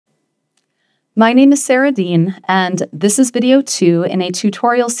My name is Sarah Dean, and this is video 2 in a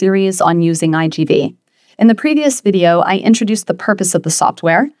tutorial series on using IGV. In the previous video, I introduced the purpose of the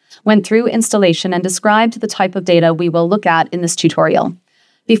software, went through installation, and described the type of data we will look at in this tutorial.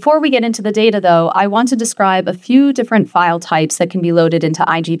 Before we get into the data, though, I want to describe a few different file types that can be loaded into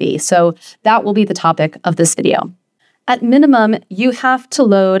IGV, so that will be the topic of this video. At minimum, you have to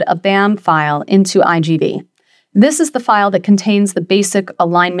load a BAM file into IGV. This is the file that contains the basic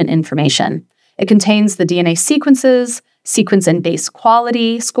alignment information. It contains the DNA sequences, sequence and base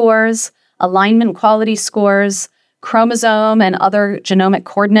quality scores, alignment quality scores, chromosome and other genomic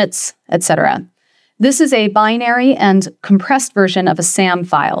coordinates, etc. This is a binary and compressed version of a SAM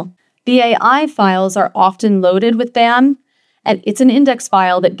file. BAI files are often loaded with BAM, and it's an index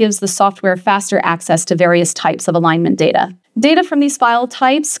file that gives the software faster access to various types of alignment data. Data from these file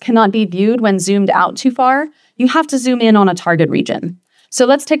types cannot be viewed when zoomed out too far. You have to zoom in on a target region. So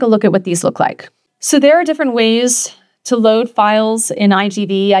let's take a look at what these look like. So there are different ways to load files in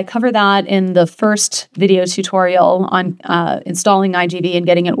IGV. I cover that in the first video tutorial on installing IGV and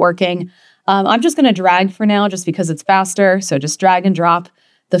getting it working. I'm just going to drag for now just because it's faster. So just drag and drop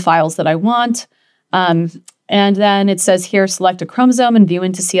the files that I want. And then it says here, select a chromosome and view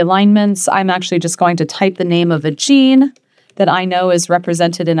in to see alignments. I'm actually just going to type the name of a gene that I know is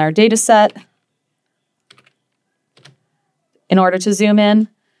represented in our data set in order to zoom in.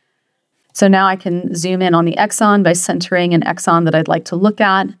 So now I can zoom in on the exon by centering an exon that I'd like to look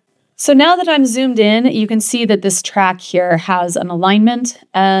at. So now that I'm zoomed in, you can see that this track here has an alignment,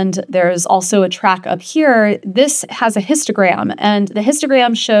 and there's also a track up here. This has a histogram, and the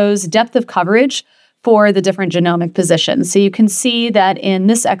histogram shows depth of coverage for the different genomic positions. So you can see that in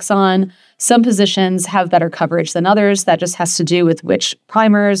this exon, some positions have better coverage than others. That just has to do with which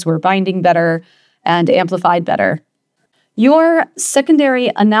primers were binding better and amplified better. Your secondary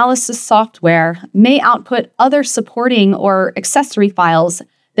analysis software may output other supporting or accessory files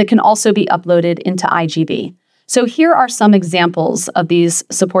that can also be uploaded into IGV. So here are some examples of these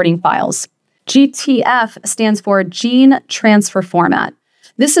supporting files. GTF stands for Gene Transfer Format.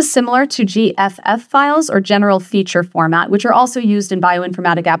 This is similar to GFF files or General Feature Format, which are also used in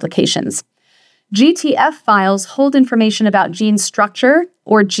bioinformatic applications. GTF files hold information about gene structure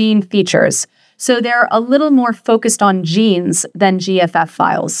or gene features, so they're a little more focused on genes than GFF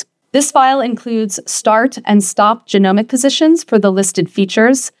files. This file includes start and stop genomic positions for the listed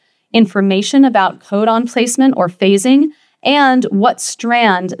features, information about codon placement or phasing, and what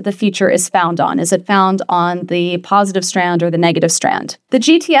strand the feature is found on. Is it found on the positive strand or the negative strand? The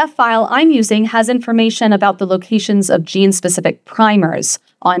GTF file I'm using has information about the locations of gene-specific primers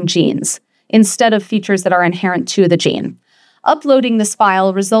on genes, instead of features that are inherent to the gene. Uploading this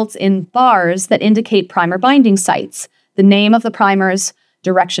file results in bars that indicate primer binding sites, the name of the primers,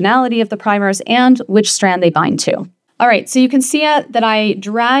 directionality of the primers, and which strand they bind to. All right, so you can see that I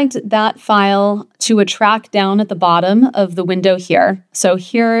dragged that file to a track down at the bottom of the window here. So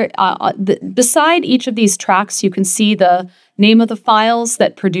here, beside each of these tracks, you can see the name of the files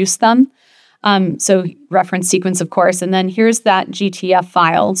that produce them. So reference sequence, of course, and then here's that GTF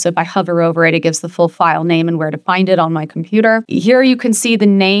file. So if I hover over it, it gives the full file name and where to find it on my computer. Here you can see the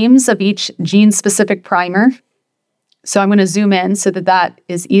names of each gene-specific primer. So I'm going to zoom in so that that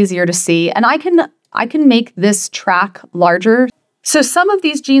is easier to see. And I can make this track larger. So some of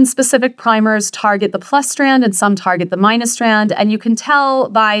these gene-specific primers target the plus strand and some target the minus strand, and you can tell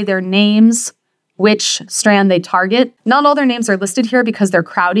by their names which strand they target. Not all their names are listed here because they're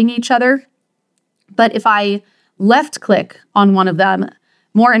crowding each other. But if I left-click on one of them,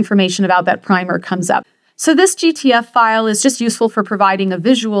 more information about that primer comes up. So this GTF file is just useful for providing a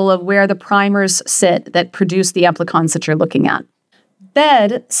visual of where the primers sit that produce the amplicons that you're looking at.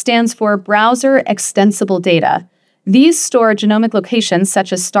 BED stands for Browser Extensible Data. These store genomic locations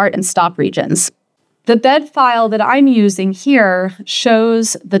such as start and stop regions. The BED file that I'm using here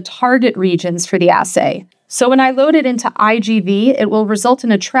shows the target regions for the assay. So when I load it into IGV, it will result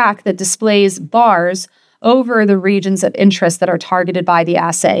in a track that displays bars over the regions of interest that are targeted by the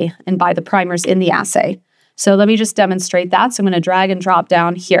assay and by the primers in the assay. So let me just demonstrate that. So I'm going to drag and drop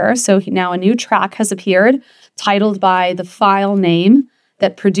down here. So now a new track has appeared, titled by the file name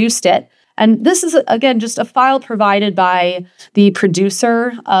that produced it. And this is, again, just a file provided by the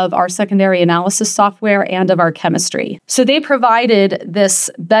producer of our secondary analysis software and of our chemistry. So they provided this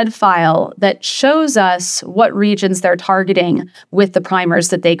BED file that shows us what regions they're targeting with the primers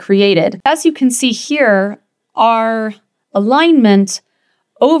that they created. As you can see here, our alignment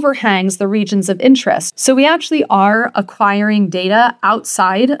overhangs the regions of interest. So we actually are acquiring data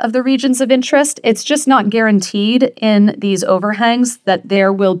outside of the regions of interest. It's just not guaranteed in these overhangs that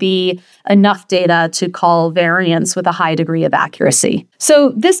there will be enough data to call variance with a high degree of accuracy.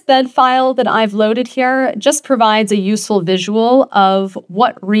 So this bed file that I've loaded here just provides a useful visual of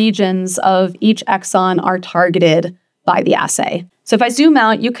what regions of each exon are targeted by the assay. So if I zoom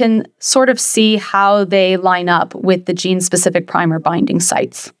out, you can sort of see how they line up with the gene-specific primer binding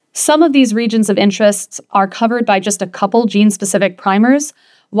sites. Some of these regions of interest are covered by just a couple gene-specific primers,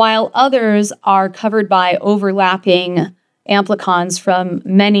 while others are covered by overlapping amplicons from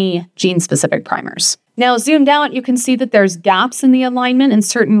many gene-specific primers. Now, zoomed out, you can see that there's gaps in the alignment in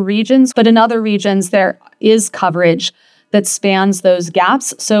certain regions, but in other regions, there is coverage that spans those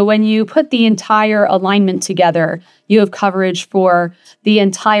gaps. So when you put the entire alignment together, you have coverage for the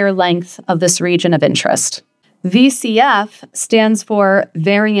entire length of this region of interest. VCF stands for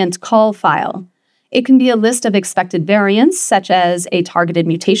variant call file. It can be a list of expected variants, such as a targeted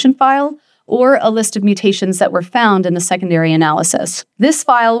mutation file, or a list of mutations that were found in a secondary analysis. This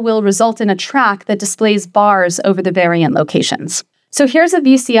file will result in a track that displays bars over the variant locations. So here's a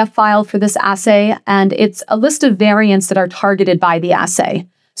VCF file for this assay, and it's a list of variants that are targeted by the assay.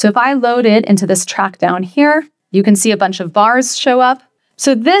 So if I load it into this track down here, you can see a bunch of bars show up.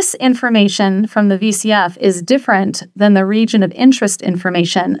 So this information from the VCF is different than the region of interest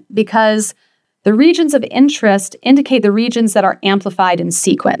information because the regions of interest indicate the regions that are amplified and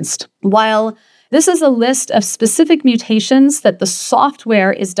sequenced, while this is a list of specific mutations that the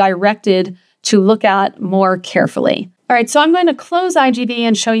software is directed to look at more carefully. All right, so I'm going to close IGV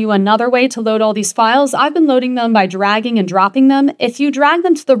and show you another way to load all these files. I've been loading them by dragging and dropping them. If you drag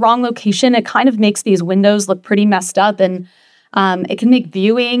them to the wrong location, it kind of makes these windows look pretty messed up, and it can make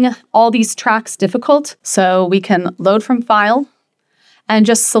viewing all these tracks difficult. So we can load from file and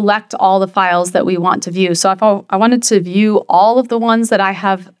just select all the files that we want to view. So if I wanted to view all of the ones that I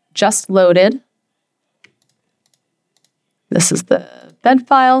have just loaded, this is the bed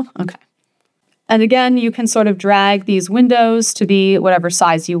file. Okay. And again, you can sort of drag these windows to be whatever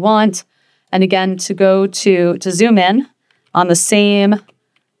size you want. And again, to go to zoom in on the same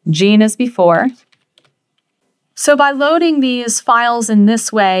gene as before. So by loading these files in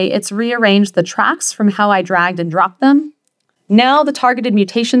this way, it's rearranged the tracks from how I dragged and dropped them. Now the targeted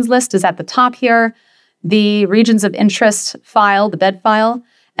mutations list is at the top here. The regions of interest file, the bed file,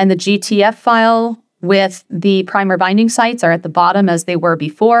 and the GTF file with the primer binding sites are at the bottom as they were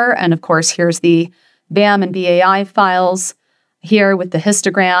before. And of course, here's the BAM and BAI files here with the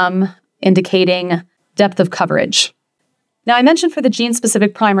histogram indicating depth of coverage. Now, I mentioned for the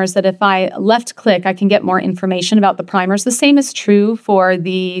gene-specific primers that if I left-click, I can get more information about the primers. The same is true for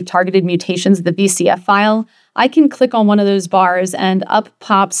the targeted mutations, the VCF file. I can click on one of those bars and up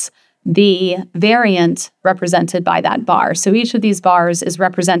pops the variant represented by that bar. So each of these bars is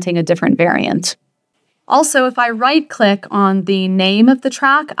representing a different variant. Also, if I right-click on the name of the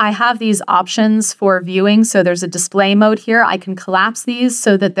track, I have these options for viewing. So there's a display mode here. I can collapse these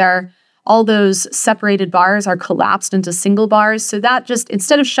so that all those separated bars are collapsed into single bars. So that just,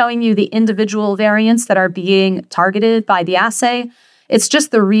 instead of showing you the individual variants that are being targeted by the assay, it's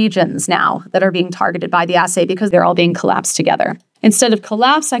just the regions now that are being targeted by the assay because they're all being collapsed together. Instead of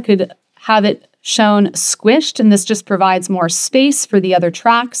collapse, I could have it shown squished, and this just provides more space for the other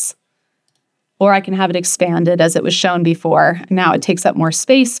tracks. Or I can have it expanded as it was shown before. Now it takes up more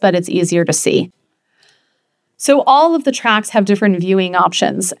space, but it's easier to see. So all of the tracks have different viewing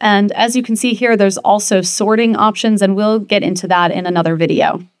options. And as you can see here, there's also sorting options, and we'll get into that in another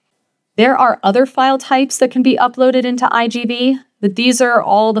video. There are other file types that can be uploaded into IGV, but these are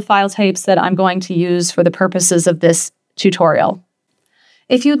all the file types that I'm going to use for the purposes of this tutorial.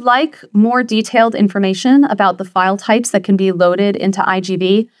 If you'd like more detailed information about the file types that can be loaded into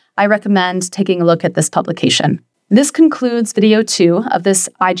IGV, I recommend taking a look at this publication. This concludes video 2 of this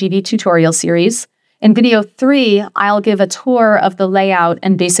IGV tutorial series. In video 3, I'll give a tour of the layout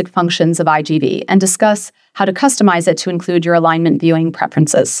and basic functions of IGV and discuss how to customize it to include your alignment viewing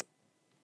preferences.